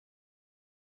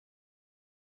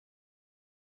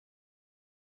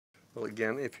Well,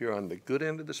 again, if you're on the good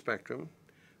end of the spectrum,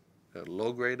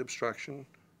 low-grade obstruction,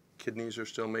 kidneys are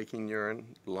still making urine,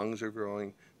 lungs are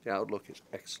growing, the outlook is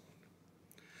excellent.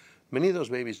 Many of those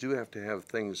babies do have to have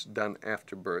things done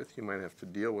after birth. You might have to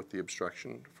deal with the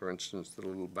obstruction, for instance, the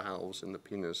little valves in the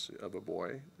penis of a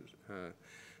boy.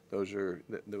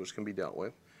 Those can be dealt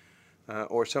with.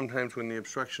 Or sometimes when the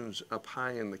obstruction's up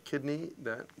high in the kidney,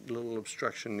 that little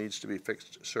obstruction needs to be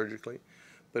fixed surgically.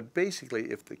 But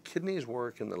basically, if the kidneys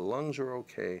work and the lungs are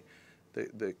okay,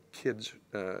 the kids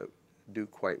do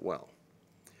quite well.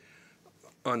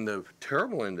 On the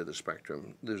terrible end of the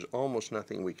spectrum, there's almost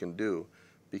nothing we can do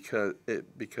because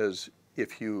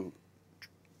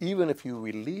even if you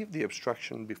relieve the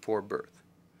obstruction before birth,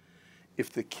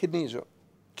 if the kidneys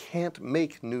can't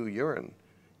make new urine,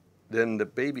 then the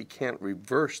baby can't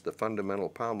reverse the fundamental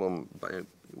problem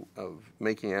of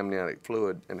making amniotic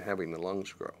fluid and having the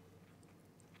lungs grow.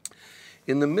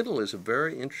 In the middle is a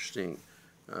very interesting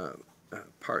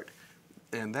part,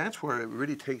 and that's where it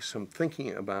really takes some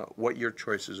thinking about what your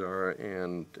choices are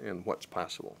and what's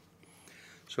possible.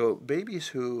 So babies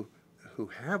who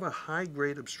have a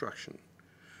high-grade obstruction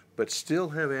but still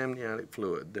have amniotic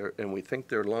fluid, and we think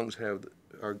their lungs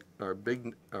are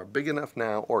big enough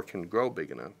now or can grow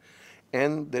big enough,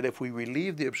 and that if we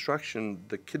relieve the obstruction,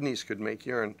 the kidneys could make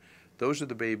urine, those are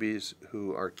the babies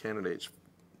who are candidates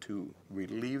to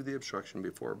relieve the obstruction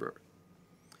before birth.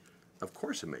 Of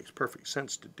course, it makes perfect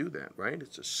sense to do that, right?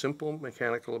 It's a simple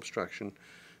mechanical obstruction.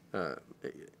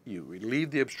 You relieve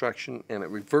the obstruction and it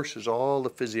reverses all the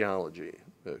physiology.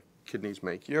 The kidneys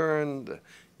make urine, the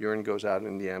urine goes out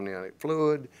in the amniotic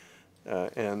fluid,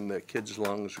 and the kids'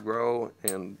 lungs grow,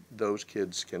 and those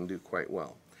kids can do quite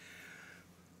well.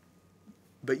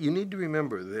 But you need to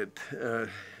remember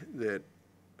that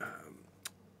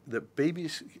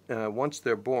babies, once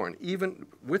they're born, even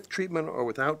with treatment or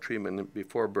without treatment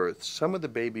before birth, some of the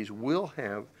babies will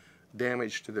have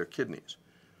damage to their kidneys.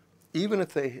 Even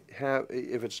if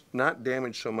it's not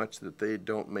damaged so much that they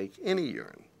don't make any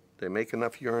urine, they make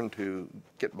enough urine to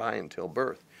get by until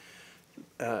birth.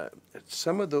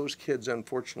 Some of those kids,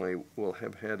 unfortunately, will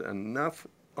have had enough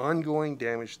ongoing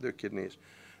damage to their kidneys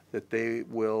that they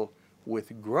will,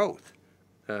 with growth,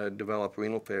 develop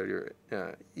renal failure,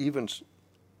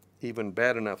 even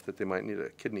bad enough that they might need a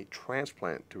kidney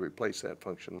transplant to replace that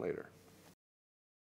function later.